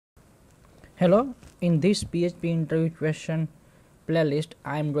Hello, in this PHP interview question playlist,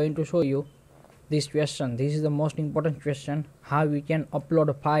 I am going to show you this question. This is the most important question: how we can upload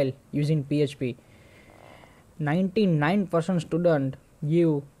a file using PHP. 99% student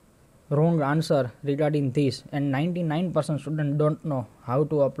give wrong answer regarding this, and 99% student don't know how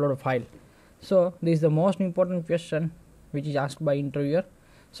to upload a file. So this is the most important question which is asked by interviewer.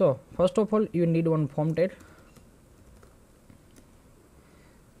 So first of all, you need one form tag,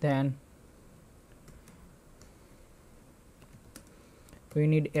 then we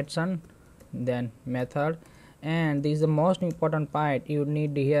need action, then method, and this is the most important part. You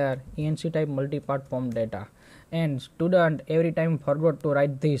need here enc type multi-part form data, and student every time forgot to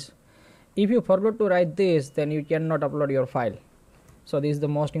write this. If you forgot to write this, then you cannot upload your file. So this is the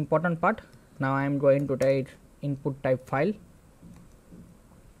most important part. Now I am going to take input type file,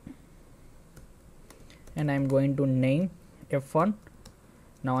 and I am going to name F1.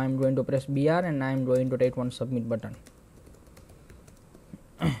 Now I am going to press BR, and I am going to take one submit button.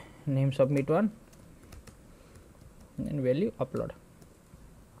 Name submit one, and value upload.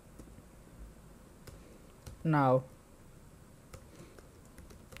 Now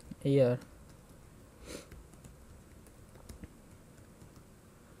here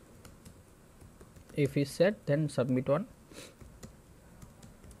if is set, then submit one.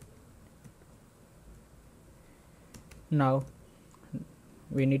 Now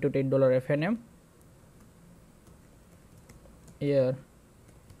we need to take $fnm. Here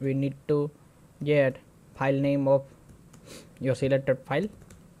we need to get file name of your selected file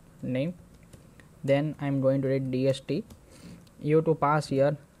name. Then I am going to write dst. You have to pass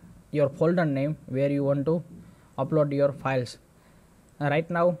here your folder name where you want to upload your files. Right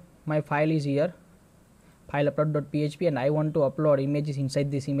now my file is here, file upload.php, and I want to upload images inside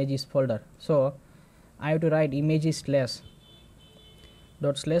this images folder. So I have to write images slash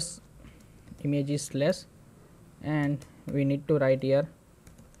dot slash images slash, and we need to write here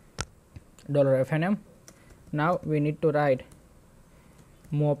 $fnm. Now we need to write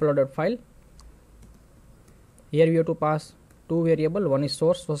move uploaded file. Here we have to pass two variable, one is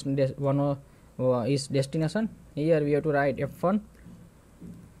source, one is destination. Here we have to write F1,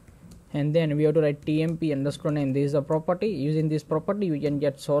 and then we have to write tmp underscore name. This is a property. Using this property we can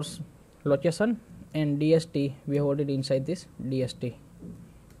get source location, and dst we hold it inside this dst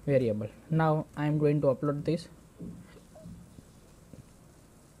variable. Now I am going to upload this.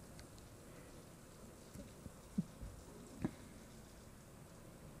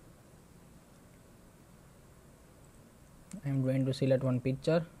 I am going to select one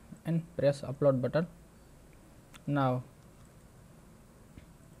picture and press upload button. Now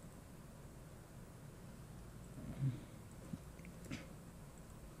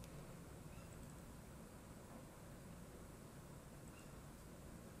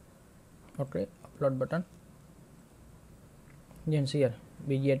okay, upload button. You can see here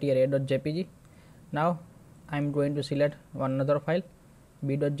a.jpg. Now I am going to select one another file,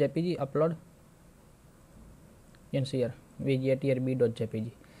 b.jpg, upload. You can see here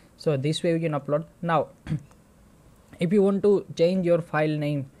b.jpg. So this way we can upload. Now if you want to change your file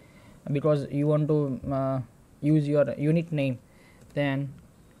name because you want to use your unit name, then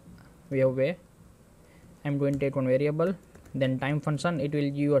we have way. I am going to take one variable, then time function. It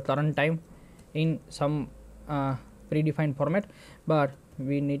will give your current time in some predefined format, but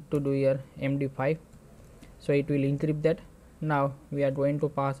we need to do here md5, so it will encrypt that. Now we are going to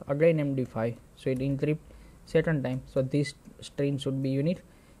pass again md5, so it encrypt certain time. So this string should be unit,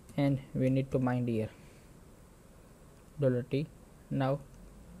 and we need to bind here $t. Now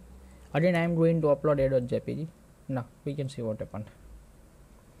again I am going to upload a.jpg. Now we can see what happened.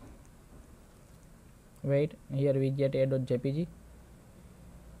 Wait, here we get a.jpg.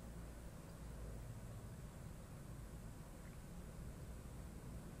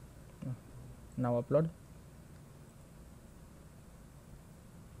 Now upload.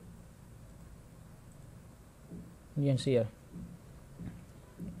 You can see here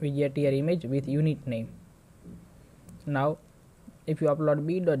we get here image with unit name. Now if you upload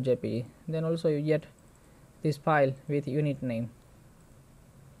b.jpg, then also you get this file with unit name.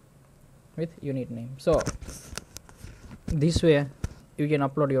 So this way you can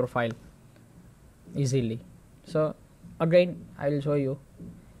upload your file easily. So again I will show you.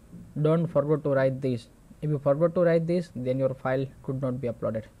 Don't forget to write this. If you forgot to write this, then your file could not be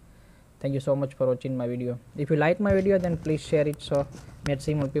uploaded. Thank you so much for watching my video. If you like my video, then please share it so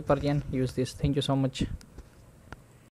more people can use this. Thank you so much.